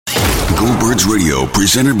Go Birds Radio,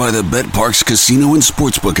 presented by the Bet Parks Casino and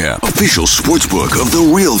Sportsbook app. Official sportsbook of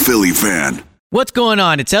the real Philly fan. What's going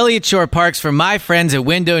on? It's Elliott Shore-Parks from my friends at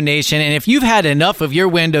Window Nation, and if you've had enough of your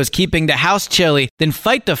windows keeping the house chilly, then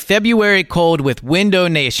fight the February cold with Window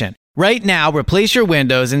Nation. Right now, replace your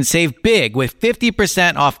windows and save big with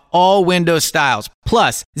 50% off all window styles,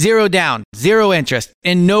 plus 0 down, 0 interest,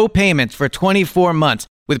 and no payments for 24 months.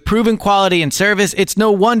 With proven quality and service, it's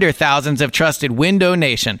no wonder thousands have trusted Window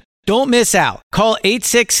Nation. Don't miss out. Call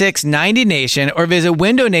 866-90-NATION or visit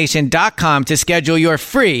windownation.com to schedule your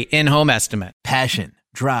free in-home estimate. Passion,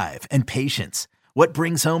 drive, and patience. What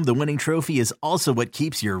brings home the winning trophy is also what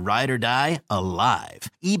keeps your ride or die alive.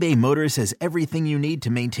 eBay Motors has everything you need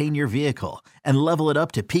to maintain your vehicle and level it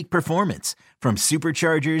up to peak performance. From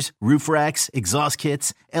superchargers, roof racks, exhaust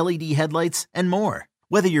kits, LED headlights, and more.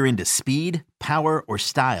 Whether you're into speed, power, or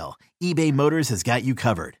style, eBay Motors has got you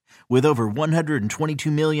covered. With over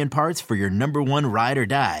 122 million parts for your number one ride or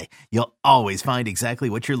die, you'll always find exactly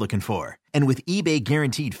what you're looking for. And with eBay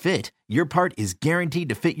Guaranteed Fit, your part is guaranteed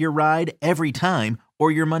to fit your ride every time or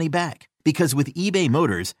your money back. Because with eBay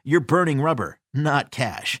Motors, you're burning rubber, not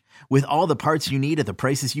cash. With all the parts you need at the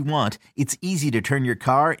prices you want, it's easy to turn your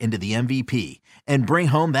car into the MVP and bring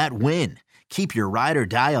home that win. Keep your ride or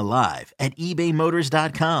die alive at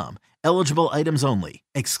ebaymotors.com. Eligible items only.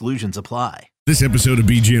 Exclusions apply. This episode of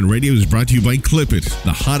BGN Radio is brought to you by Clip It,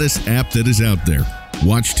 the hottest app that is out there.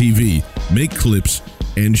 Watch TV, make clips,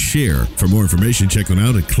 and share. For more information, check them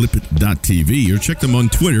out at clipit.tv or check them on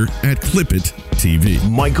Twitter at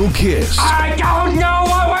clipittv. Michael Kiss. I don't know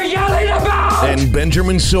what we're yelling about! And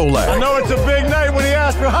Benjamin Solak. I know it's a big night when he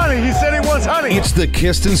asked for honey. He said he wants honey. It's the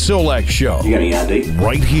Kist and Solak Show. You got any idea?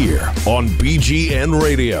 Right here on BGN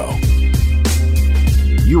Radio.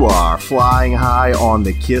 You are flying high on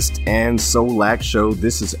the Kist and Solak Show.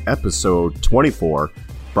 This is episode 24,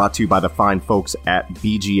 brought to you by the fine folks at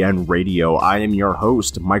BGN Radio. I am your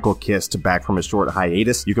host, Michael Kist, back from a short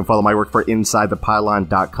hiatus. You can follow my work for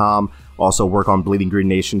InsideThePylon.com. Also work on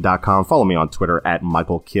BleedingGreenNation.com. Follow me on Twitter at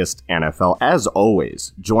MichaelKistNFL. As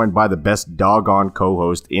always, joined by the best doggone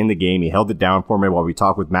co-host in the game. He held it down for me while we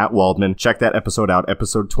talked with Matt Waldman. Check that episode out,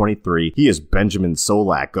 episode 23. He is Benjamin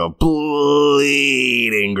Solak of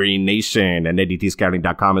Bleeding Green Nation. And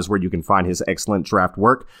ADTScouting.com is where you can find his excellent draft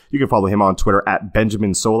work. You can follow him on Twitter at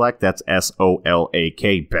Benjamin Solak. That's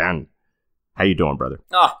Solak. Ben, how you doing, brother?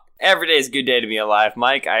 Oh, every day is a good day to be alive,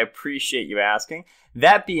 Mike. I appreciate you asking.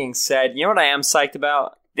 That being said, you know what I am psyched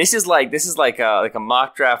about? This is like a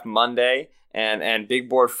mock draft Monday and big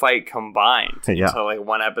board fight combined into like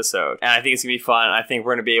one episode. And I think it's gonna be fun. I think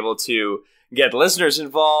we're gonna be able to get listeners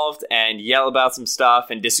involved and yell about some stuff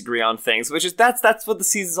and disagree on things, which is that's what the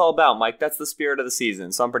season's all about, Mike. That's the spirit of the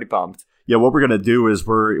season. So I'm pretty pumped. Yeah, what we're going to do is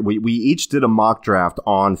we each did a mock draft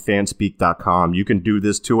on fanspeak.com. You can do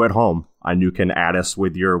this too at home, and you can add us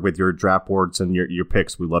with your draft boards and your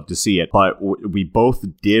picks. We love to see it. But we both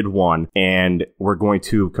did one, and we're going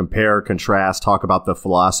to compare, contrast, talk about the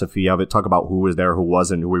philosophy of it, talk about who was there, who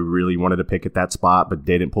wasn't, who we really wanted to pick at that spot, but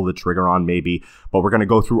they didn't pull the trigger on maybe. But we're going to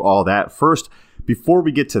go through all that. First, before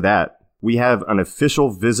we get to that, we have an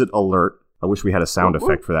official visit alert. I wish we had a sound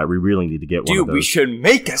effect for that. We really need to get one of those. Dude, we should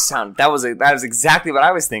make a sound. That was exactly what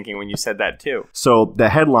I was thinking when you said that too. So the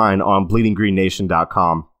headline on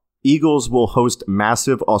BleedingGreenNation.com, Eagles will host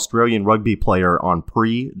massive Australian rugby player on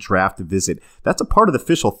pre-draft visit. That's a part of the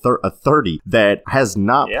official 30 that has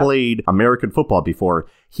not played American football before.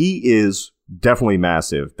 He is definitely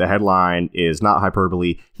massive. The headline is not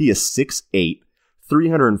hyperbole. He is 6'8",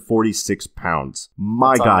 346 pounds.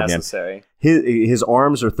 My God, man. His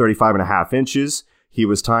arms are 35 and a half inches. He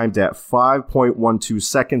was timed at 5.12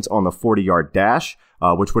 seconds on the 40-yard dash,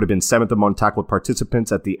 which would have been 7th among tackled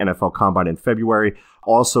participants at the NFL Combine in February.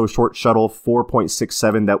 Also, short shuttle,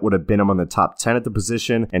 4.67. That would have been him on the top 10 at the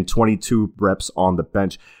position, and 22 reps on the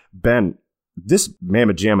bench. Ben, this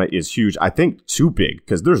Mamma Jamma is huge. I think too big,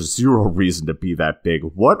 because there's zero reason to be that big.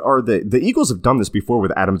 What are the Eagles have done this before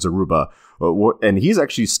with Adam Zaruba, and he's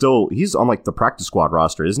on like the practice squad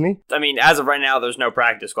roster, isn't he? I mean, as of right now, there's no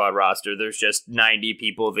practice squad roster. There's just 90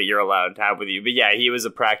 people that you're allowed to have with you. But yeah, he was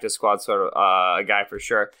a practice squad sort of guy for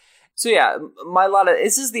sure. So yeah,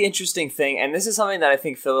 this is the interesting thing, and this is something that I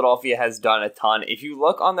think Philadelphia has done a ton. If you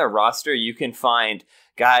look on their roster, you can find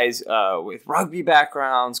guys with rugby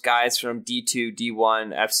backgrounds, guys from D2,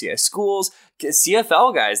 D1, FCS schools,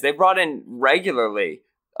 CFL guys. They brought in regularly.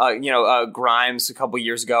 Grimes a couple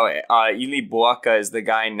years ago. Eli Buaka is the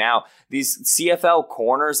guy now. These CFL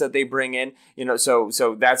corners that they bring in, so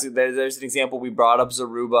there's an example. We brought up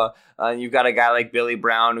Zaruba. You've got a guy like Billy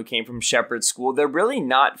Brown who came from Shepherd School. They're really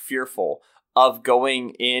not fearful of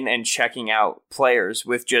going in and checking out players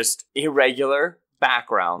with just irregular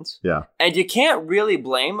backgrounds. Yeah. And you can't really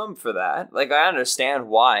blame them for that. Like, I understand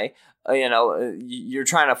why. You're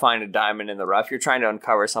trying to find a diamond in the rough. You're trying to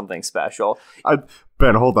uncover something special.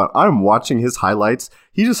 Ben, hold on. I'm watching his highlights.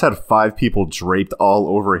 He just had 5 people draped all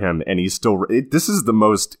over him, and he's still... This is the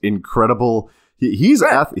most incredible... He's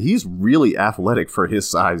really athletic for his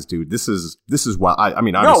size, dude. This is wild. I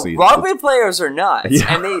mean, obviously... No, rugby players are nuts.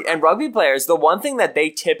 Yeah. And rugby players, the one thing that they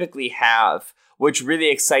typically have, which really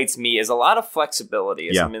excites me, is a lot of flexibility.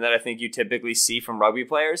 Is something that I think you typically see from rugby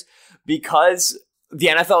players, because the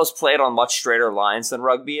NFL is played on much straighter lines than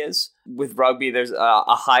rugby is. With rugby, there's a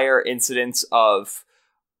higher incidence of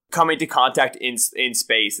coming to contact in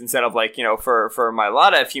space, instead of, like, for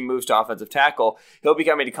Mailata, if he moves to offensive tackle, he'll be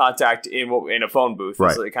coming to contact in a phone booth.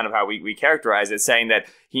 Right. That's kind of how we characterize it, saying that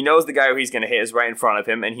he knows the guy who he's going to hit is right in front of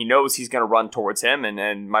him, and he knows he's going to run towards him, and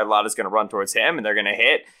Mailata's going to run towards him, and they're going to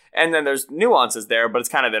hit. And then there's nuances there, but it's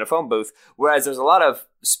kind of in a phone booth. Whereas there's a lot of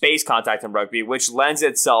space contact in rugby, which lends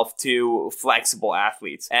itself to flexible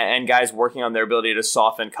athletes and guys working on their ability to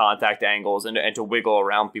soften contact angles and to wiggle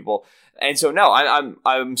around people. And so, no,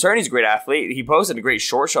 I'm certain he's a great athlete. He posted a great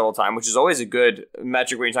short shuttle time, which is always a good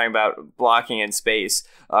metric when you're talking about blocking in space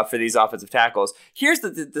for these offensive tackles. Here's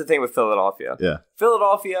the thing with Philadelphia. Yeah.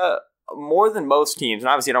 Philadelphia, more than most teams, and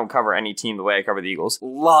obviously I don't cover any team the way I cover the Eagles,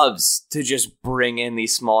 loves to just bring in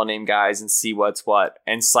these small name guys and see what's what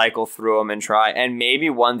and cycle through them and try. And maybe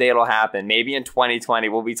one day it'll happen. Maybe in 2020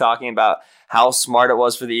 we'll be talking about how smart it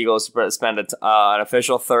was for the Eagles to spend an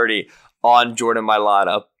official 30 on Jordan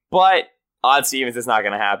Mailata. But odds Stevens, it's not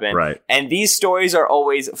going to happen. Right. And these stories are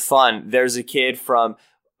always fun. There's a kid from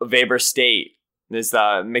Weber State, this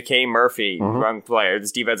McKay Murphy, young player,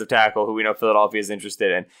 this defensive tackle who we know Philadelphia is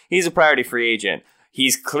interested in. He's a priority free agent.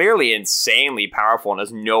 He's clearly insanely powerful and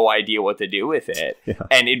has no idea what to do with it. Yeah.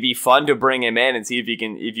 And it'd be fun to bring him in and see if you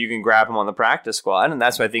can grab him on the practice squad. And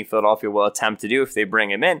that's what I think Philadelphia will attempt to do if they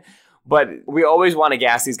bring him in. But we always want to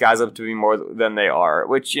gas these guys up to be more than they are,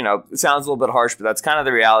 which, it sounds a little bit harsh, but that's kind of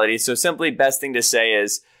the reality. So simply best thing to say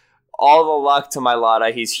is all the luck to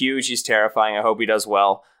Mailata. He's huge. He's terrifying. I hope he does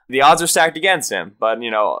well. The odds are stacked against him, but,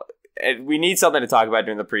 we need something to talk about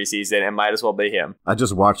during the preseason, and might as well be him. I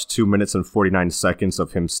just watched 2 minutes and 49 seconds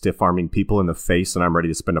of him stiff-arming people in the face, and I'm ready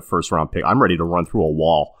to spend a first-round pick. I'm ready to run through a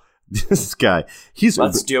wall. This guy,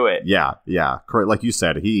 let's do it. Yeah. Correct. Like you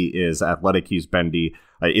said, he is athletic. He's bendy.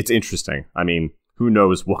 It's interesting. I mean, who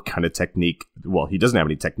knows what kind of technique? Well, he doesn't have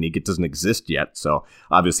any technique. It doesn't exist yet. So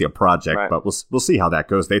obviously a project, right. But we'll see how that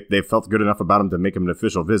goes. They felt good enough about him to make him an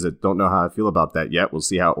official visit. Don't know how I feel about that yet. We'll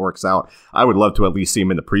see how it works out. I would love to at least see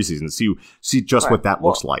him in the preseason, see just right. what that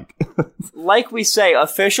looks like. Like we say,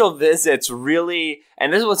 official visits really,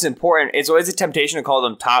 and this is what's important, it's always a temptation to call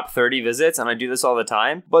them top 30 visits, and I do this all the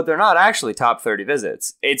time, but they're not actually top 30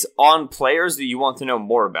 visits. It's on players that you want to know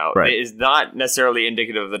more about. Right. It is not necessarily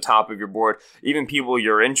indicative of the top of your board. Even people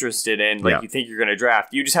you're interested in, like you think you're going to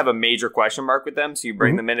draft, you just have a major question mark with them, so you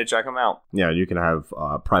bring them in to check them out. Yeah, you can have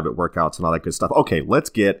private workouts and all that good stuff. Okay, let's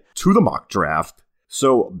get to the mock draft.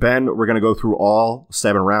 So, Ben, we're going to go through all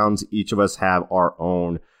 7 rounds. Each of us have our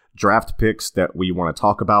own draft picks that we want to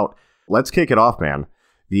talk about. Let's kick it off, man.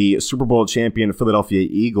 The Super Bowl champion Philadelphia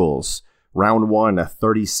Eagles, round 1,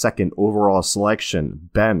 32nd overall selection.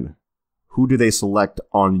 Ben, who do they select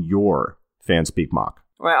on your FanSpeak mock?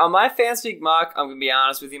 Right, on my FanSpeak mock, I'm going to be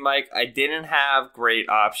honest with you, Mike, I didn't have great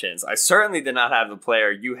options. I certainly did not have the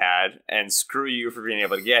player you had, and screw you for being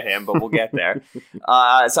able to get him, but we'll get there.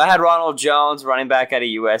 So I had Ronald Jones, running back out of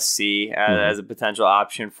USC, as a potential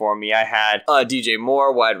option for me. I had DJ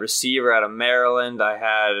Moore, wide receiver out of Maryland. I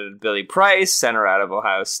had Billy Price, center out of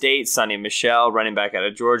Ohio State. Sonny Michel, running back out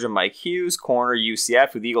of Georgia. Mike Hughes, corner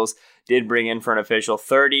UCF, who the Eagles did bring in for an official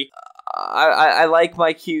 30. I like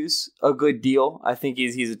Mike Hughes a good deal. I think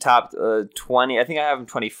he's a top 20. I think I have him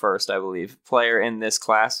 21st, I believe, player in this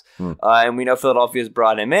class. And we know Philadelphia's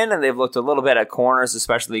brought him in, and they've looked a little bit at corners,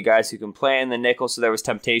 especially guys who can play in the nickel, so there was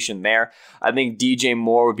temptation there. I think DJ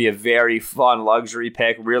Moore would be a very fun luxury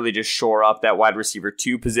pick, really just shore up that wide receiver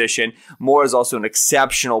 2 position. Moore is also an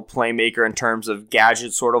exceptional playmaker in terms of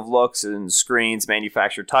gadget sort of looks and screens,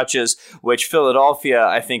 manufactured touches, which Philadelphia,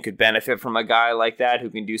 I think, could benefit from a guy like that who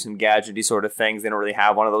can do some gadgety sort of things. They don't really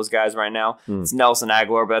have one of those guys right now. It's Nelson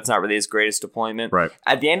Aguilar, but that's not really his greatest deployment. Right.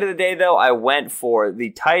 At the end of the day, though, I went for the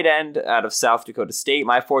tight end out of South Dakota State,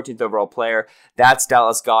 my 14th overall player. That's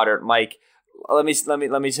Dallas Goedert. Mike, let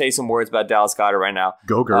me say some words about Dallas Goedert right now.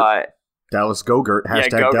 Go, Gert. Dallas Gogurt.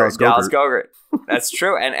 Hashtag Dallas Gogurt. Gogurt. That's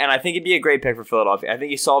true. And I think it'd be a great pick for Philadelphia. I think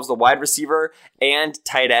he solves the wide receiver and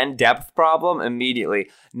tight end depth problem immediately.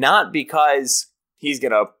 Not because he's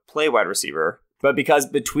going to play wide receiver, but because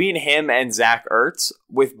between him and Zach Ertz,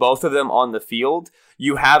 with both of them on the field,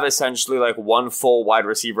 you have essentially like one full wide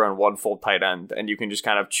receiver and one full tight end. And you can just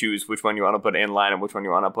kind of choose which one you want to put in line and which one you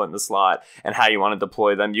want to put in the slot and how you want to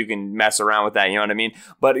deploy them. You can mess around with that, you know what I mean?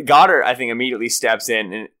 But Goddard, I think, immediately steps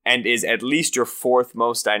in and is at least your fourth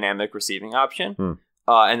most dynamic receiving option.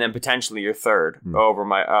 And then potentially your third over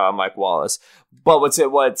Mike Wallace. But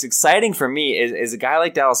what's exciting for me is a guy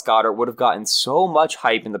like Dallas Goedert would have gotten so much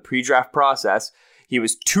hype in the pre-draft process. He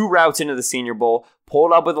was 2 routes into the Senior Bowl,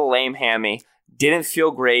 pulled up with a lame hammy, didn't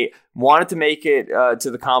feel great, wanted to make it to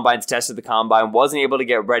the combine, to test at the combine, wasn't able to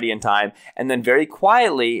get ready in time, and then very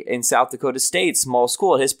quietly in South Dakota State, small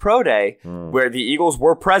school, at his pro day, where the Eagles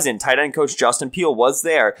were present, tight end coach Justin Peele was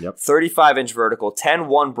there, 35-inch vertical,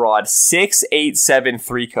 10-1 broad, 6.87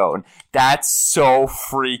 3-cone. That's so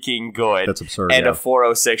freaking good. That's absurd. And a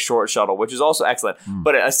 4.06 short shuttle, which is also excellent.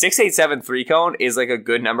 But a 6.87 3-cone is like a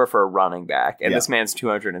good number for a running back, and this man's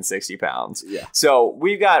 260 pounds. So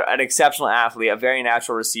we've got an exceptional athlete, a very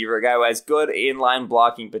natural receiver, a guy who has good inline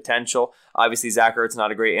blocking potential. Obviously, Zach Ertz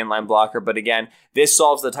not a great inline blocker, but again, this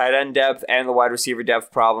solves the tight end depth and the wide receiver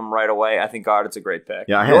depth problem right away. I think Goddard's a great pick.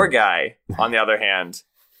 Your guy, on the other hand,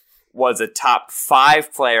 was a top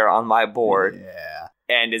 5 player on my board.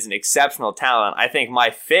 And is an exceptional talent. I think my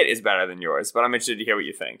fit is better than yours, but I'm interested to hear what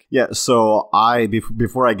you think. Yeah, so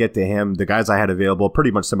before I get to him, the guys I had available,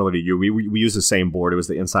 pretty much similar to you, we used the same board. It was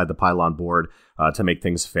the Inside the Pylon board to make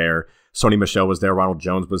things fair. Sony Michel was there, Ronald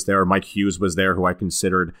Jones was there, Mike Hughes was there, who I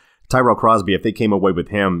considered. Tyrell Crosby, if they came away with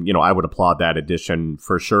him, I would applaud that addition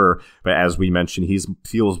for sure. But as we mentioned, he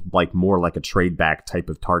feels like more like a trade back type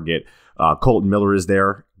of target. Colton Miller is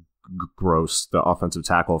there. Gross, the offensive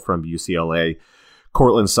tackle from UCLA.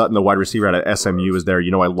 Cortland Sutton, the wide receiver out of SMU, is there.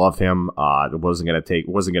 I love him. Wasn't gonna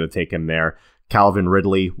take him there. Calvin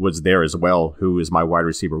Ridley was there as well, who is my wide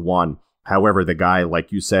receiver 1. However, the guy,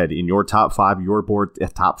 like you said, in your top 5, your board,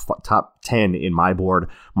 top 10 in my board,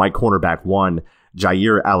 my cornerback 1,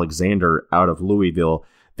 Jair Alexander out of Louisville.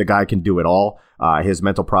 The guy can do it all. His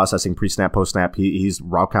mental processing, pre-snap, post-snap, he's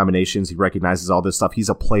route combinations. He recognizes all this stuff. He's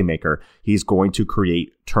a playmaker. He's going to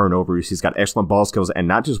create turnovers. He's got excellent ball skills, and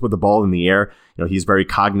not just with the ball in the air. He's very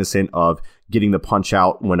cognizant of getting the punch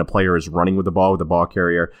out when a player is running with the ball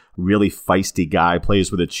carrier. Really feisty guy, plays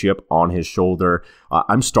with a chip on his shoulder.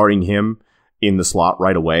 I'm starting him in the slot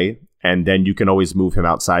right away. And then you can always move him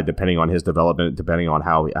outside depending on his development, depending on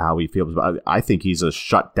how he feels. I think he's a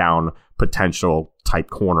shutdown potential type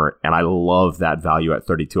corner, and I love that value at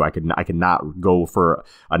 32. I could not go for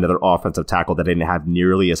another offensive tackle that didn't have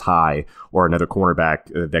nearly as high, or another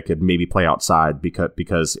cornerback that could maybe play outside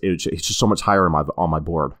because it's just so much higher on my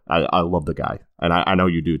board. I love the guy, and I know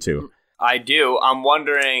you do too. I do. I'm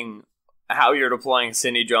wondering how you're deploying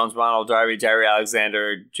Sidney Jones, Ronald Darby, Jair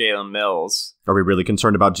Alexander, Jalen Mills. Are we really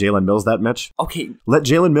concerned about Jalen Mills that much? Okay. Let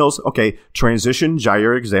Jalen Mills, transition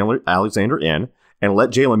Jair Alexander in, and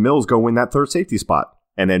let Jalen Mills go win that third safety spot,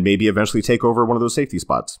 and then maybe eventually take over one of those safety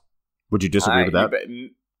spots. Would you disagree with that?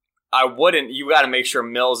 I wouldn't. You got to make sure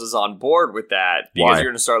Mills is on board with that, because you're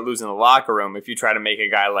going to start losing the locker room if you try to make a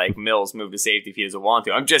guy like Mills move to safety if he doesn't want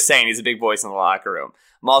to. I'm just saying he's a big voice in the locker room.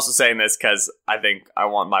 I'm also saying this because I think I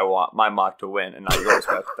want my mock to win and not yours,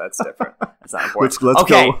 but that's different. That's not important. Let's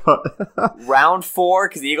go. Round 4,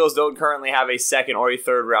 because the Eagles don't currently have a second or a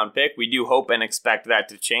third round pick. We do hope and expect that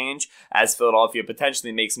to change as Philadelphia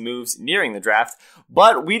potentially makes moves nearing the draft.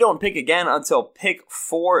 But we don't pick again until pick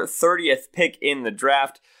 4, 30th pick in the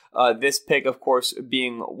draft. This pick, of course,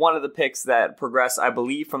 being one of the picks that progressed, I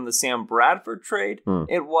believe, from the Sam Bradford trade.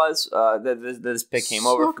 It was this pick came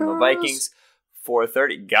over from the Vikings.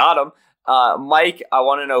 430. Got him. Mike, I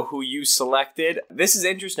want to know who you selected. This is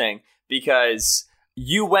interesting because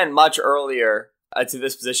you went much earlier to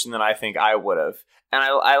this position than I think I would have. And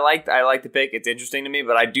I like the pick. It's interesting to me,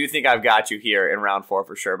 but I do think I've got you here in round 4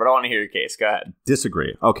 for sure. But I want to hear your case. Go ahead.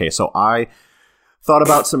 Disagree. Okay, so I thought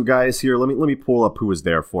about some guys here. Let me pull up who was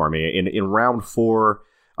there for me. In round 4,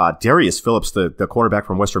 Darius Phillips, the cornerback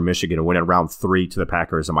from Western Michigan, went in round 3 to the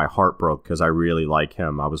Packers, and my heart broke because I really like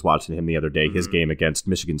him. I was watching him the other day. His game against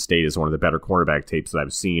Michigan State is one of the better cornerback tapes that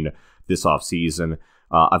I've seen this offseason.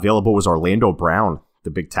 Available was Orlando Brown, the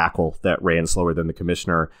big tackle that ran slower than the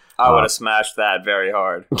commissioner. I would have smashed that very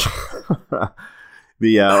hard.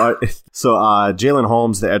 Jalen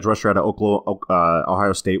Holmes, the edge rusher out of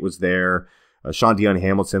Ohio State, was there. Sean Dion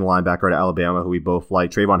Hamilton, linebacker out of Alabama, who we both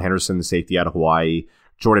like. Trayvon Henderson, the safety out of Hawaii.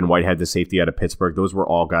 Jordan Whitehead, the safety out of Pittsburgh. Those were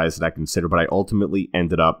all guys that I considered, but I ultimately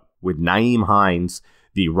ended up with Nyheim Hines,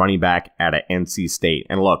 the running back out of NC State.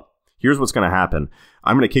 And look, here's what's going to happen.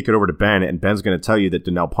 I'm going to kick it over to Ben, and Ben's going to tell you that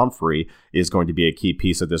Donnell Pumphrey is going to be a key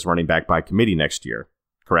piece of this running back by committee next year.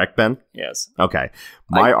 Correct, Ben? Yes. Okay.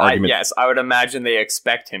 My argument. Yes, I would imagine they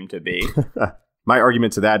expect him to be. My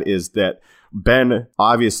argument to that is that Ben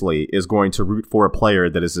obviously is going to root for a player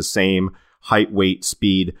that is the same height, weight,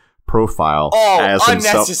 speed profile as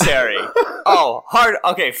unnecessary. Hard.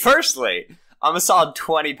 Okay, firstly, I'm a solid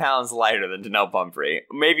 20 pounds lighter than Donnell Pumphrey.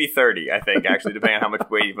 Maybe 30, I think, actually, depending on how much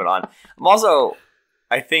weight you put on. I'm also,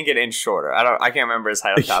 I think, an inch shorter. I can't remember his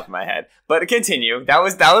height off the top of my head. But continue. That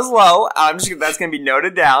was low. That's going to be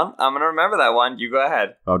noted down. I'm going to remember that one. You go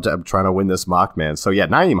ahead. I'm trying to win this mock, man. So yeah,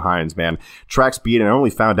 Nyheim Hines, man, track speed, and I only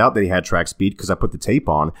found out that he had track speed because I put the tape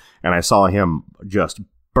on and I saw him just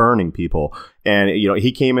burning people. And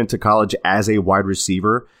he came into college as a wide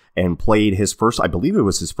receiver and played his first, I believe it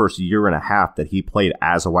was his first year and a half that he played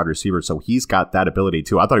as a wide receiver. So he's got that ability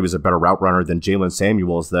too. I thought he was a better route runner than Jalen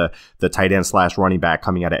Samuels, the tight end / running back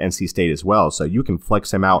coming out of NC State as well. So you can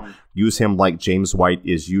flex him out, use him like James White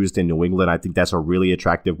is used in New England. I think that's a really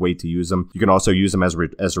attractive way to use him. You can also use him as a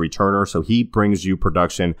returner. So he brings you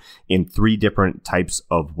production in 3 different types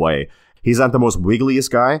of way. He's not the most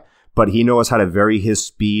wiggliest guy, but he knows how to vary his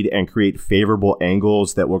speed and create favorable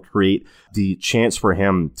angles that will create the chance for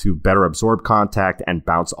him to better absorb contact and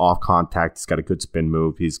bounce off contact. He's got a good spin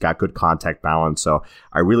move. He's got good contact balance. So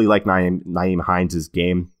I really like Nyheim Hines'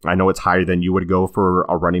 game. I know it's higher than you would go for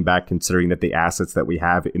a running back, considering that the assets that we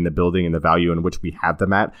have in the building and the value in which we have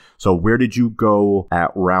them at. So where did you go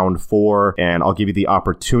at round 4? And I'll give you the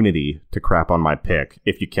opportunity to crap on my pick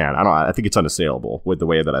if you can. I think it's unassailable with the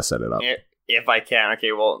way that I set it up. If I can.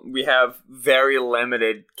 Okay, well, we have very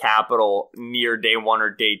limited capital near day 1 or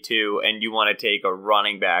day 2, and you want to take a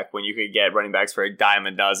running back when you could get running backs for a dime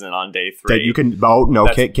a dozen on day 3. That you can,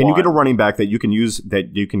 can you get a running back that you can use,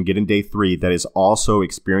 that you can get in day 3 that is also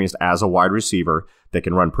experienced as a wide receiver that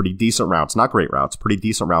can run pretty decent routes, not great routes, pretty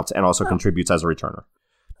decent routes, and also contributes as a returner?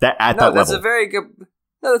 That level. That's a very good...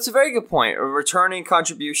 No, that's a very good point. A returning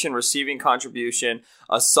contribution, receiving contribution,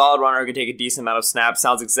 a solid runner who can take a decent amount of snaps.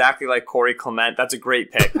 Sounds exactly like Corey Clement. That's a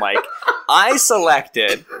great pick, Mike. I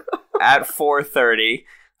selected at 4:30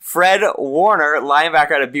 Fred Warner,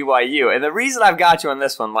 linebacker out of BYU. And the reason I've got you on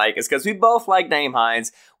this one, Mike, is because we both like Nyheim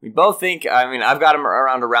Hines. We both think, I've got him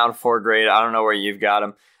around a round 4 grade. I don't know where you've got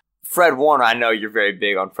him. Fred Warner, I know you're very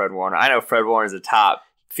big on Fred Warner. I know Fred Warner is a top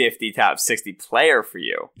 50, top 60 player for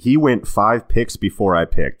you. He went 5 picks before I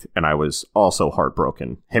picked, and I was also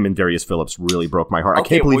heartbroken. Him and Darius Phillips really broke my heart. Okay, I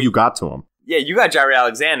can't believe you got to him. Yeah, you got Jaire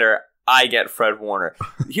Alexander. I get Fred Warner.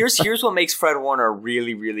 Here's what makes Fred Warner a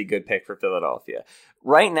really, really good pick for Philadelphia.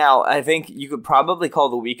 Right now, I think you could probably call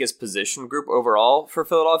the weakest position group overall for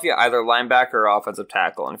Philadelphia either linebacker or offensive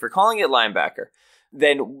tackle. And if you're calling it linebacker,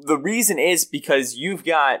 then the reason is because you've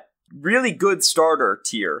got really good starter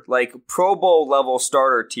tier, like Pro Bowl level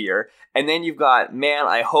starter tier. And then you've got,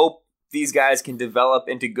 I hope these guys can develop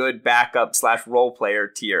into good backup / role player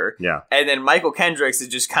tier. Yeah. And then Michael Kendricks is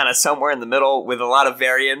just kind of somewhere in the middle with a lot of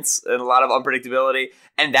variance and a lot of unpredictability.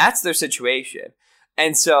 And that's their situation.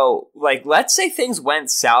 And so, let's say things went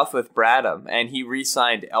south with Bradham and he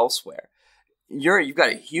re-signed elsewhere. You've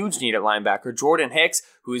got a huge need at linebacker. Jordan Hicks,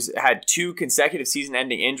 who's had 2 consecutive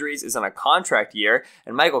season-ending injuries, is on a contract year,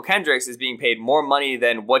 and Michael Kendricks is being paid more money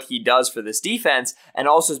than what he does for this defense, and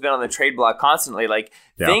also has been on the trade block constantly.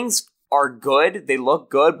 Things are good, they look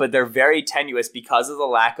good, but they're very tenuous because of the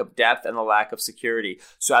lack of depth and the lack of security.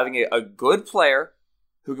 So having a good player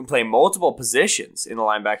who can play multiple positions in the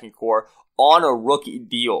linebacking core on a rookie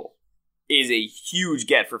deal is a huge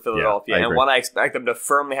get for Philadelphia, and one I expect them to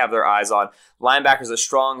firmly have their eyes on. Linebacker's a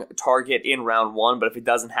strong target in round 1, but if it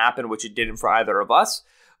doesn't happen, which it didn't for either of us,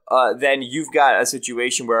 then you've got a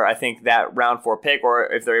situation where I think that round 4 pick, or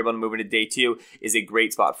if they're able to move into day 2, is a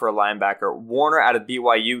great spot for a linebacker. Warner out of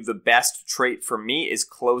BYU, the best trait for me is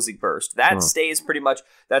closing burst. That stays pretty much,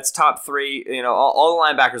 that's top 3. All the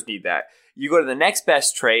linebackers need that. You go to the next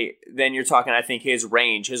best trait, then you're talking, I think, his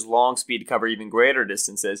range, his long speed to cover even greater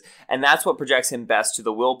distances. And that's what projects him best to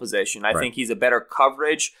the will position. I think he's a better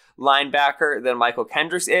coverage linebacker than Michael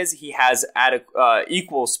Kendricks is. He has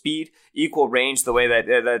equal speed, equal range, the way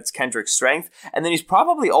that's Kendricks' strength. And then he's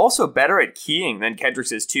probably also better at keying than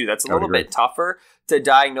Kendricks is too. That's a little bit tougher to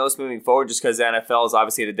diagnose moving forward just because the NFL is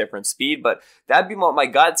obviously at a different speed. But that'd be what my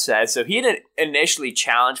gut says. So he had initially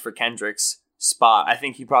challenged for Kendricks' spot. I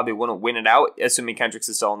think he probably wouldn't win it out, assuming Kendricks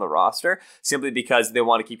is still on the roster, simply because they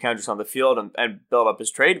want to keep Kendricks on the field and build up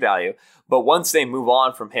his trade value. But once they move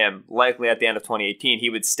on from him, likely at the end of 2018,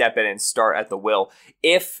 he would step in and start at the will.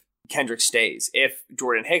 If Kendrick stays, if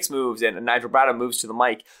Jordan Hicks moves and Nigel Bradham moves to the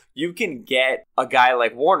mic, you can get a guy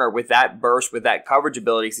like Warner with that burst, with that coverage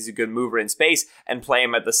ability, because he's a good mover in space, and play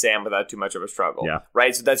him at the Sam without too much of a struggle. Yeah.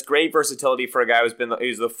 Right? So that's great versatility for a guy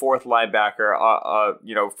who's the fourth linebacker,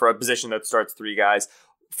 for a position that starts three guys.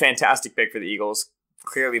 Fantastic pick for the Eagles.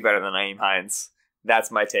 Clearly better than Nyheim Hines.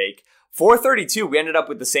 That's my take. 432, we ended up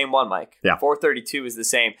with the same one, Mike. Yeah. 432 is the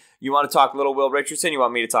same. You want to talk little Will Richardson? You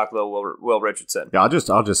want me to talk little Will Richardson? Yeah,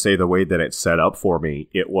 I'll just say the way that it's set up for me,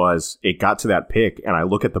 it got to that pick, and I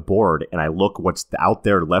look at the board, and I look what's out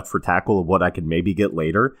there left for tackle of what I could maybe get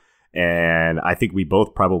later. And I think we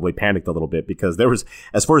both probably panicked a little bit because there was,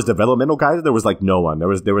 as far as developmental guys, there was like no one. There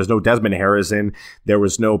was no Desmond Harrison. There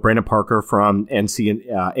was no Brandon Parker from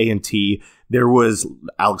A&T. There was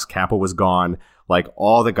Alex Kappa was gone. Like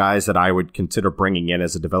all the guys that I would consider bringing in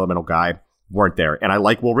as a developmental guy weren't there. And I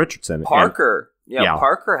like Will Richardson. Parker.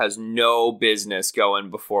 Parker has no business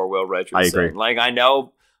going before Will Richardson. I agree. Like I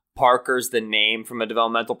know Parker's the name from a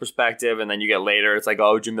developmental perspective, and then you get later, it's like,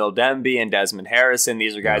 Jamil Demby and Desmond Harrison.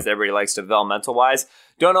 These are guys that everybody likes developmental-wise.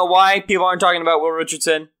 Don't know why people aren't talking about Will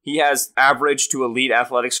Richardson. He has average to elite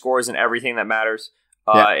athletic scores in everything that matters,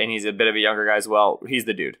 and he's a bit of a younger guy as well. He's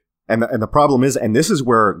the dude. And the problem is, and this is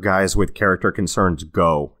where guys with character concerns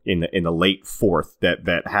go in the late fourth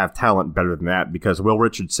that have talent better than that, because Will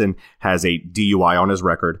Richardson has a DUI on his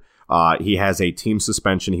record. He has a team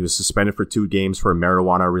suspension. He was suspended for 2 games for a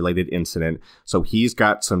marijuana-related incident. So he's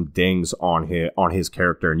got some dings on his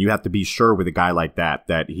character. And you have to be sure with a guy like that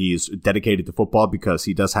he's dedicated to football, because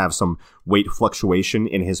he does have some weight fluctuation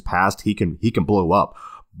in his past. He can blow up.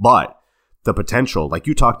 But the potential, like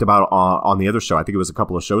you talked about on the other show, I think it was a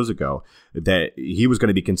couple of shows ago, that he was going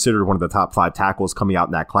to be considered one of the top 5 tackles coming out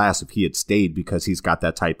in that class if he had stayed, because he's got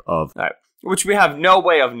that type of... Which we have no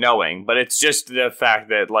way of knowing, but it's just the fact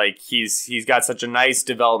that like he's got such a nice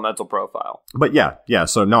developmental profile. But yeah.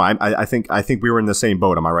 So no, I think we were in the same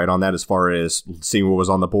boat. Am I right on that? As far as seeing what was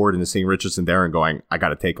on the board and seeing Richardson there and going, I got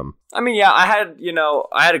to take him. I mean, yeah, I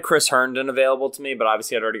had a Chris Herndon available to me, but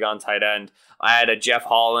obviously I'd already gone tight end. I had a Jeff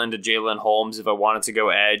Holland, a Jalen Holmes if I wanted to go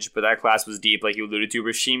edge, but that class was deep, like you alluded to.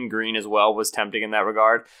 Rasheem Green as well was tempting in that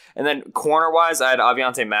regard. And then corner-wise, I had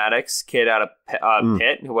Aviante Maddox, kid out of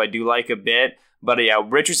Pitt, who I do like a bit. But yeah,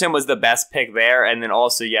 Richardson was the best pick there. And then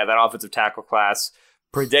also, that offensive tackle class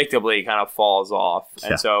predictably kind of falls off.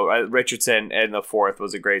 And so Richardson in the 4th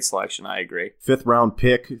was a great selection. I agree. 5th round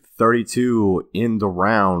pick, 32 in the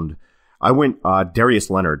round. I went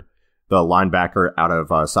Darius Leonard, the linebacker out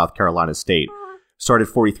of South Carolina State. Started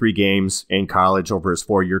 43 games in college over his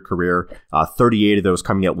 4-year career, 38 of those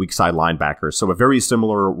coming at weak side linebackers. So a very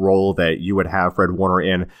similar role that you would have Fred Warner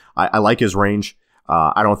in. I like his range.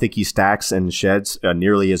 I don't think he stacks and sheds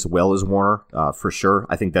nearly as well as Warner, for sure.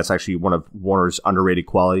 I think that's actually one of Warner's underrated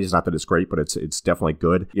qualities. Not that it's great, but it's definitely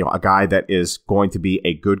good. A guy that is going to be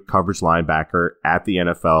a good coverage linebacker at the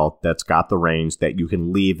NFL that's got the range that you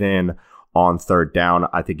can leave in on 3rd down.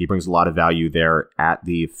 I think he brings a lot of value there at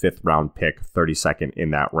the 5th round pick, 32nd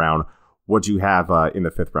in that round. What'd you have in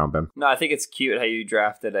the 5th round, Ben? No, I think it's cute how you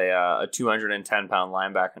drafted a 210-pound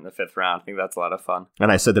linebacker in the 5th round. I think that's a lot of fun. And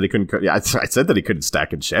I said that he couldn't. Yeah, I said that he couldn't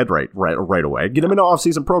stack and shed right away. Get him in an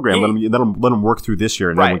off-season program. Let him work through this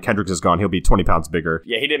year, and then when Kendricks is gone, he'll be 20 pounds bigger.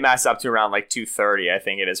 Yeah, he did mass up to around like 230, I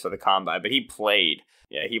think it is, for the combine. But he played.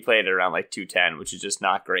 Yeah, he played at around like 210, which is just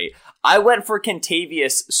not great. I went for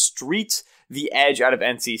Kentavius Street, the edge out of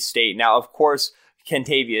NC State. Now, of course,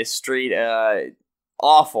 Kentavius Street,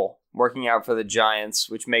 awful working out for the Giants,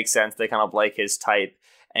 which makes sense. They kind of like his type.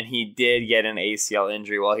 And he did get an ACL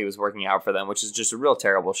injury while he was working out for them, which is just a real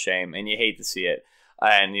terrible shame. And you hate to see it.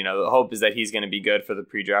 And, the hope is that he's going to be good for the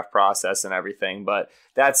pre-draft process and everything. But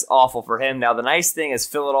that's awful for him. Now, the nice thing is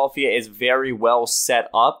Philadelphia is very well set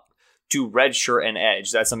up to redshirt and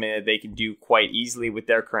edge. That's something that they can do quite easily with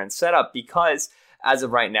their current setup, because as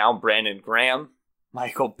of right now, Brandon Graham,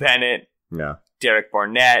 Michael Bennett, Derek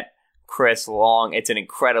Barnett, Chris Long, it's an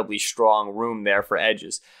incredibly strong room there for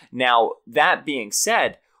edges. Now, that being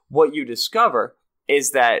said, what you discover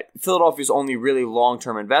is that Philadelphia's only really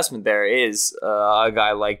long-term investment there is a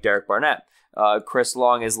guy like Derek Barnett. Chris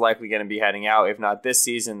Long is likely going to be heading out, if not this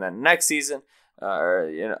season, then next season.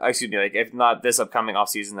 like if not this upcoming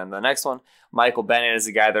offseason, then the next one. Michael Bennett is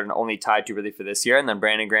the guy they're only tied to really for this year, and then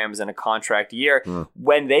Brandon Graham is in a contract year.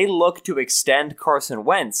 When they look to extend Carson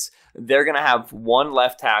Wentz, they're going to have one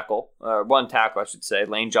tackle, I should say,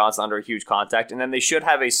 Lane Johnson under a huge contract, and then they should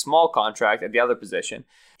have a small contract at the other position.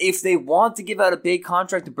 If they want to give out a big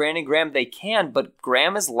contract to Brandon Graham, they can, but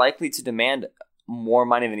Graham is likely to demand more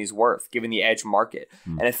money than he's worth, given the edge market.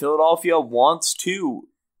 And if Philadelphia wants to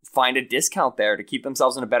find a discount there to keep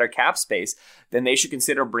themselves in a better cap space, then they should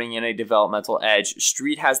consider bringing in a developmental edge.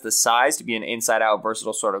 Street has the size to be an inside-out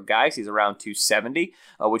versatile sort of guy. He's around 270,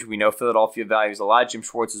 which we know Philadelphia values a lot. Jim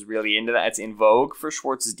Schwartz is really into that. It's in vogue for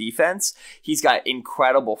Schwartz's defense. He's got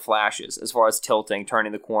incredible flashes as far as tilting,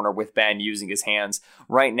 turning the corner with Ben, using his hands.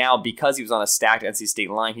 Right now, because he was on a stacked NC State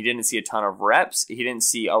line, he didn't see a ton of reps. He didn't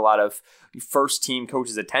see a lot of first-team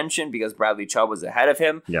coaches' attention because Bradley Chubb was ahead of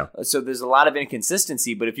him. Yeah. So there's a lot of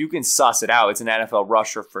inconsistency, but if you can suss it out, it's an NFL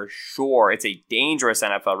rusher for sure. It's a dangerous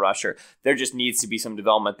NFL rusher. There just needs to be some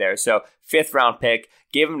development there. So 5th-round pick,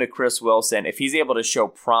 give him to Chris Wilson. If he's able to show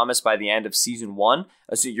promise by the end of season 1,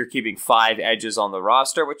 so you're keeping 5 edges on the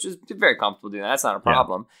roster, which is very comfortable doing that. That's not a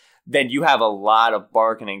problem. Yeah. Then you have a lot of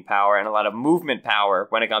bargaining power and a lot of movement power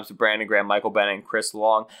when it comes to Brandon Graham, Michael Bennett, and Chris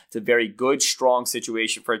Long. It's a very good, strong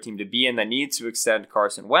situation for a team to be in that needs to extend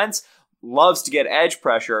Carson Wentz. Loves to get edge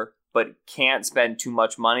pressure, but can't spend too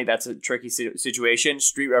much money. That's a tricky situation.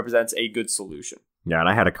 Street represents a good solution. Yeah, and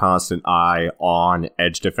I had a constant eye on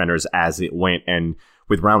edge defenders as it went. And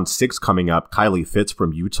with round 6 coming up, Kylie Fitz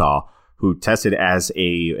from Utah, who tested as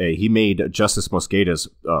he made Justice Mosqueda's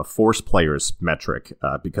force players metric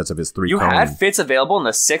because of his 3 You cone. had Fitz available in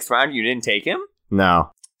the 6th round. You didn't take him?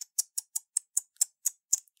 No.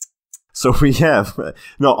 So we have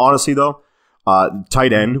honestly though,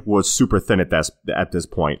 tight end was super thin at this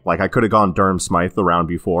point. Like I could have gone Durham Smythe the round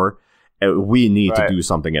before. We need to do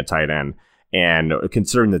something at tight end, and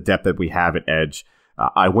considering the depth that we have at edge,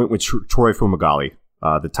 I went with Troy Fumagalli.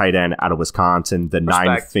 The tight end out of Wisconsin, the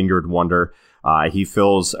Respect. 9-fingered wonder. He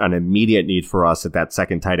fills an immediate need for us at that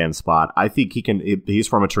second tight end spot. I think he's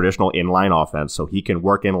from a traditional inline offense, so he can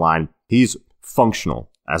work inline. He's functional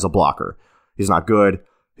as a blocker. He's not good.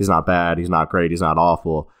 He's not bad. He's not great. He's not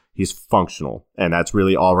awful. He's functional, and that's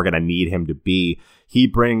really all we're going to need him to be. He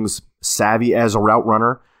brings savvy as a route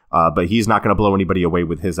runner, but he's not going to blow anybody away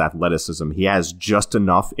with his athleticism. He has just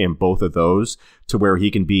enough in both of those to where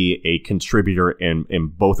he can be a contributor in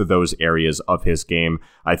both of those areas of his game.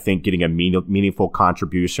 I think getting a meaningful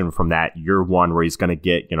contribution from that year one where he's going to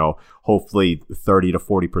get, hopefully 30 to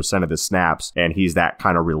 40% of the snaps, and he's that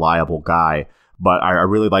kind of reliable guy. But I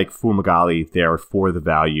really like Fumagalli there for the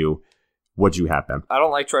value. What'd you have, Ben? I don't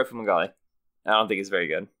like Troy Fumagalli. I don't think he's very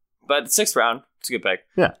good. But 6th round, it's a good pick.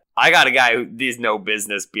 Yeah. I got a guy who has no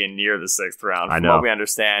business being near the 6th round. I know. From what we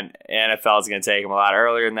understand, NFL is going to take him a lot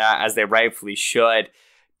earlier than that, as they rightfully should.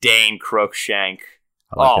 Dane Cruikshank.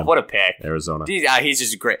 Him. What a pick. Arizona. He's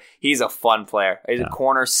just great. He's a fun player. He's a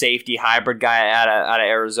corner safety hybrid guy out of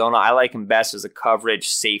Arizona. I like him best as a coverage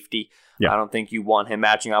safety. Yeah. I don't think you want him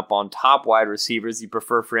matching up on top wide receivers. You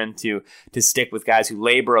prefer for him to stick with guys who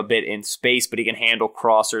labor a bit in space, but he can handle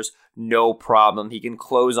crossers, no problem. He can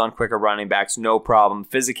close on quicker running backs, no problem.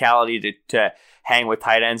 Physicality to hang with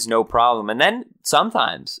tight ends, no problem. And then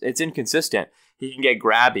sometimes it's inconsistent. He can get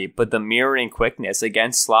grabby, but the mirroring quickness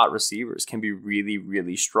against slot receivers can be really,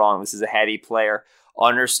 really strong. This is a heady player,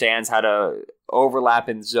 understands how to overlap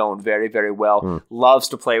in zone very, very well, loves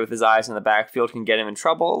to play with his eyes in the backfield, can get him in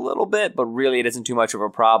trouble a little bit, but really it isn't too much of a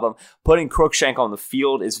problem. Putting Cruikshank on the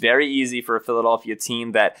field is very easy for a Philadelphia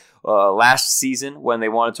team that last season, when they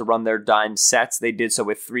wanted to run their dime sets, they did so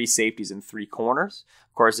with 3 safeties and 3 corners.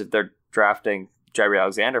 Of course, if they're drafting Jair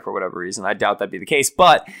Alexander for whatever reason, I doubt that'd be the case,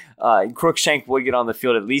 but Cruikshank would get on the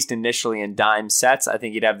field at least initially in dime sets. I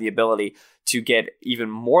think he'd have the ability to get even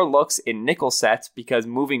more looks in nickel sets because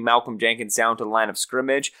moving Malcolm Jenkins down to the line of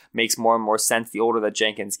scrimmage makes more and more sense the older that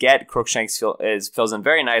Jenkins get. Cruikshank fills in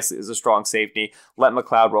very nicely as a strong safety. Let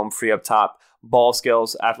McLeod roam free up top. Ball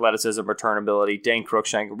skills, athleticism, return ability. Dane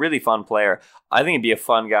Cruikshank, really fun player. I think he'd be a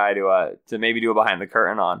fun guy to maybe do a behind the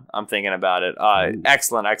curtain on. I'm thinking about it.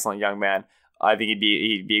 Excellent young man. I think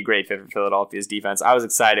he'd be a great fit for Philadelphia's defense. I was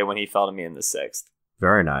excited when he fell to me in the 6th.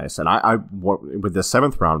 Very nice. And I with the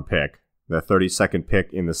 7th round pick, the 32nd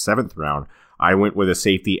pick in the 7th round, I went with a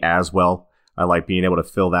safety as well. I like being able to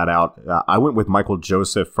fill that out. I went with Michael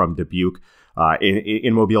Joseph from Dubuque.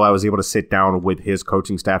 In Mobile, I was able to sit down with his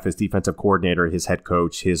coaching staff, his defensive coordinator, his head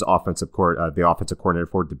coach, his the offensive coordinator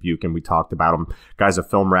for Dubuque, and we talked about him. Guy's a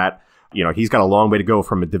film rat. He's got a long way to go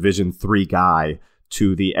from a Division III guy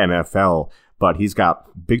to the NFL. but he's got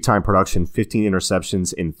big-time production, 15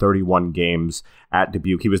 interceptions in 31 games at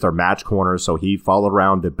Dubuque. He was their match corner, so he followed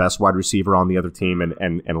around the best wide receiver on the other team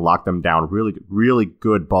and locked them down. Really, really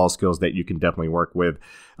good ball skills that you can definitely work with.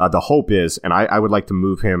 The hope is, and I would like to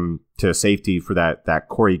move him to safety for that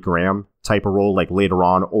Corey Graham type of role, like later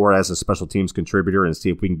on, or as a special teams contributor, and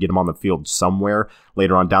see if we can get him on the field somewhere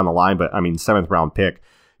later on down the line. But I mean, 7th round pick,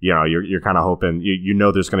 you're kind of hoping,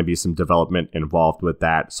 there's going to be some development involved with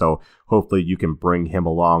that. So hopefully you can bring him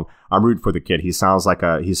along. I'm rooting for the kid. He sounds like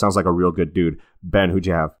a real good dude. Ben, who'd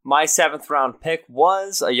you have? My 7th round pick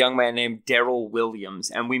was a young man named Daryl Williams,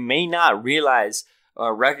 and we may not recognize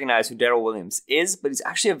who Daryl Williams is, but he's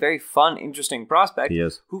actually a very fun, interesting prospect. He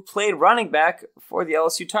is. Who played running back for the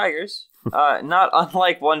LSU Tigers. Not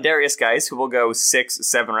unlike one Darius Geis, who will go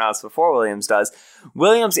 6-7 rounds before Williams does.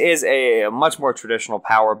 Williams is a much more traditional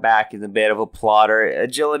power back. He's a bit of a plotter.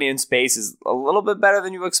 Agility in space is a little bit better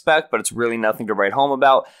than you expect, but it's really nothing to write home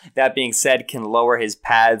about. That being said, can lower his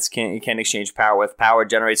pads, can exchange power with power,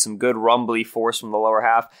 generate some good rumbly force from the lower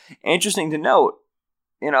half. Interesting to note,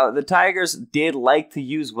 the Tigers did like to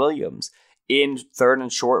use Williams in 3rd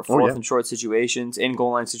and short, 4th and short situations, in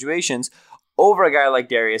goal line situations, over a guy like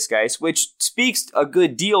Darius Geis, which speaks a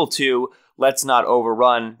good deal to let's not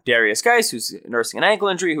overrun Darius Geis, who's nursing an ankle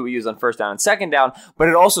injury, who we use on 1st down and 2nd down, but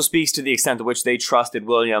it also speaks to the extent to which they trusted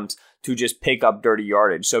Williams to just pick up dirty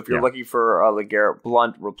yardage. So if you're looking for a LeGarrette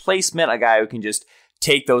Blount replacement, a guy who can just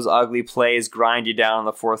take those ugly plays, grind you down in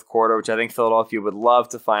the 4th quarter, which I think Philadelphia would love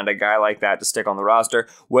to find a guy like that to stick on the roster,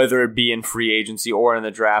 whether it be in free agency or in the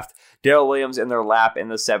draft. Daryl Williams in their lap in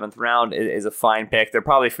the 7th round is a fine pick. They're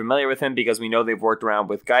probably familiar with him because we know they've worked around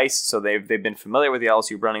with Geis, so they've been familiar with the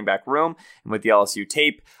LSU running back room and with the LSU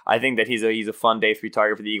tape. I think that he's a fun day 3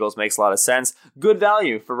 target for the Eagles. Makes a lot of sense. Good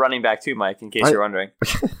value for running back too, Mike, in case you're wondering.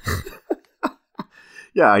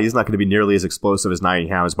 Yeah, he's not going to be nearly as explosive as Nye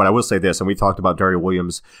Hams, but I will say this, and we talked about Daryl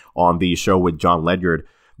Williams on the show with John Ledyard.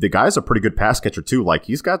 The guy's a pretty good pass catcher too. Like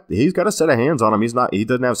he's got a set of hands on him. He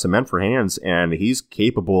doesn't have cement for hands, and he's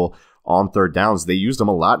capable on 3rd downs. They used him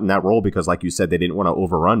a lot in that role because, like you said, they didn't want to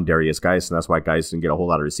overrun Darius Geis, and that's why Geis didn't get a whole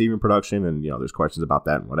lot of receiving production. And there's questions about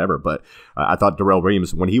that and whatever. But I thought Daryl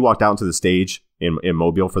Williams, when he walked out into the stage in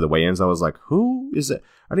Mobile for the weigh-ins, I was like, who is it?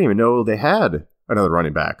 I didn't even know they had another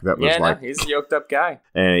running back. That was he's a yoked up guy.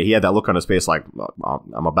 And he had that look on his face like,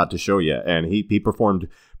 I'm about to show you. And he performed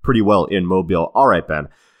pretty well in Mobile. All right, Ben.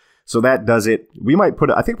 So that does it.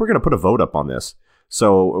 I think we're going to put a vote up on this.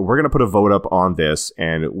 So we're going to put a vote up on this,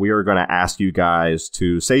 and we are going to ask you guys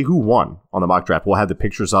to say who won on the mock draft. We'll have the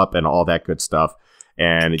pictures up and all that good stuff.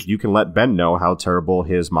 And you can let Ben know how terrible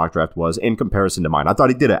his mock draft was in comparison to mine. I thought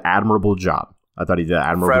he did an admirable job.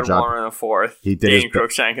 Fred Warner in the 4th. He did. Dane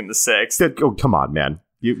Cruikshank in the 6th. Oh, come on, man.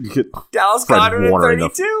 Dallas Goedert in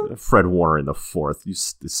 32. Fred Warner in the 4th. You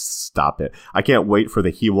stop it. I can't wait for the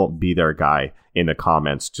he won't be there guy in the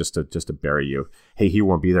comments just to bury you. Hey, he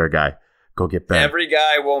won't be there guy. Go get Ben. Every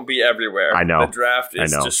guy won't be everywhere. I know. The draft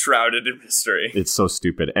is just shrouded in mystery. It's so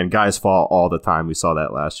stupid. And guys fall all the time. We saw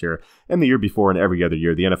that last year and the year before and every other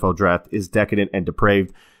year. The NFL draft is decadent and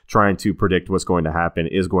depraved. Trying to predict what's going to happen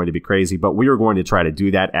is going to be crazy, but we are going to try to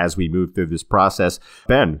do that as we move through this process.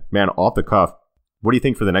 Ben, man, off the cuff, what do you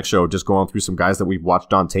think for the next show? Just going through some guys that we've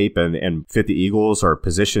watched on tape and fit the Eagles, or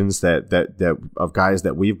positions that of guys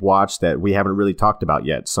that we've watched that we haven't really talked about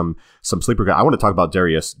yet. Some sleeper guys. I want to talk about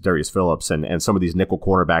Darius Phillips and some of these nickel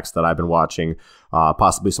cornerbacks that I've been watching.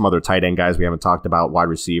 Possibly some other tight end guys we haven't talked about, wide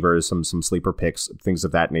receivers, some sleeper picks, things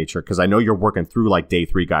of that nature. Because I know you're working through like day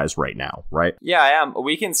 3 guys right now, right? Yeah, I am.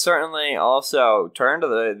 We can certainly also turn to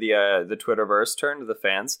the Twitterverse, turn to the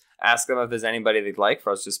fans, ask them if there's anybody they'd like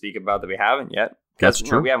for us to speak about that we haven't yet. That's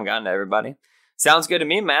true. We haven't gotten to everybody. Sounds good to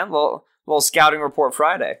me, man. Little scouting report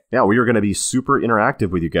Friday. Yeah, we are going to be super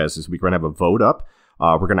interactive with you guys this week. We're going to have a vote up.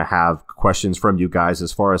 We're going to have questions from you guys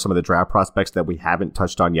as far as some of the draft prospects that we haven't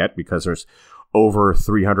touched on yet, because there's over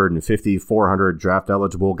 350, 400 draft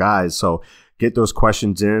eligible guys. So get those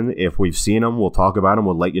questions in. If we've seen them, we'll talk about them.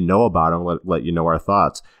 We'll let you know about them. Let you know our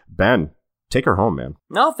thoughts. Ben, take her home, man.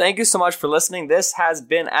 No, thank you so much for listening. This has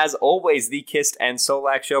been, as always, the Kist and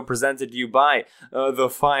Solak Show, presented to you by the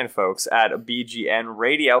fine folks at BGN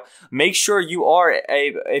Radio. Make sure if you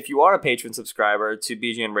are a patron subscriber to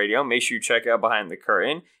BGN Radio, make sure you check out Behind the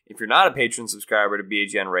Curtain. If you're not a patron subscriber to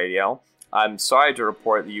BGN Radio, I'm sorry to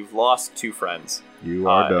report that you've lost 2 friends. You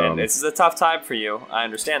are dumb. And this is a tough time for you. I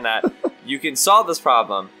understand that. You can solve this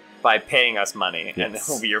problem by paying us money, and then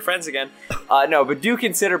we'll be your friends again. No, but do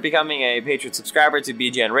consider becoming a Patreon subscriber to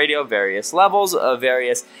BGN Radio, various levels,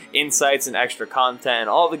 various insights and extra content,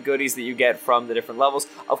 all the goodies that you get from the different levels.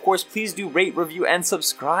 Of course, please do rate, review, and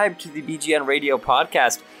subscribe to the BGN Radio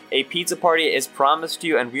podcast. A pizza party is promised to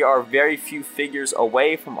you, and we are very few figures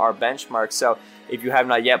away from our benchmark. So if you have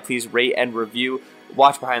not yet, please rate and review,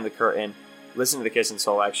 watch Behind the Curtain, listen to the Kiss and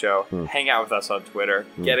Solak show, hang out with us on Twitter,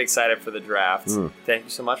 get excited for the drafts. Thank you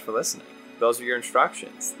so much for listening. Those are your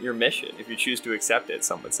instructions, your mission, if you choose to accept it,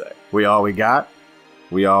 some would say. We all we got,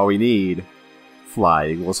 we all we need. Fly,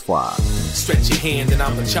 Eagles, fly. Stretch your hand and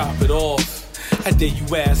I'ma chop it off. I dare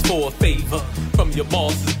you ask for a favor from your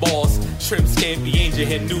boss's boss. Shrimp scampi, angel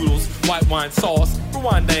head noodles, white wine sauce.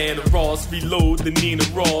 Rewind Diana Ross, reload the Nina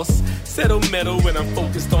Ross. Settle metal when I'm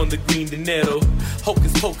focused on the green dinero.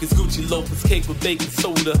 Hocus pocus, Gucci loafers, cake with baking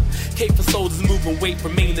soda. Cake for soldiers moving weight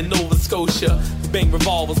from Maine to Nova Scotia. Bang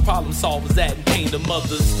revolvers, problem solvers, adding pain to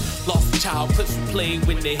mothers. Lost a child, clips replayed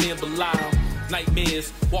when they hear Belial.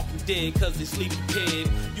 Nightmares, walking dead cause they sleep prepared.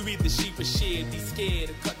 You either sheep or shed, be scared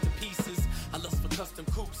and cut to pieces. I lust for custom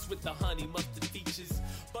coupes with the honey mustard features.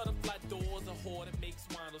 Butterfly doors, a whore that makes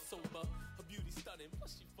wine or soda.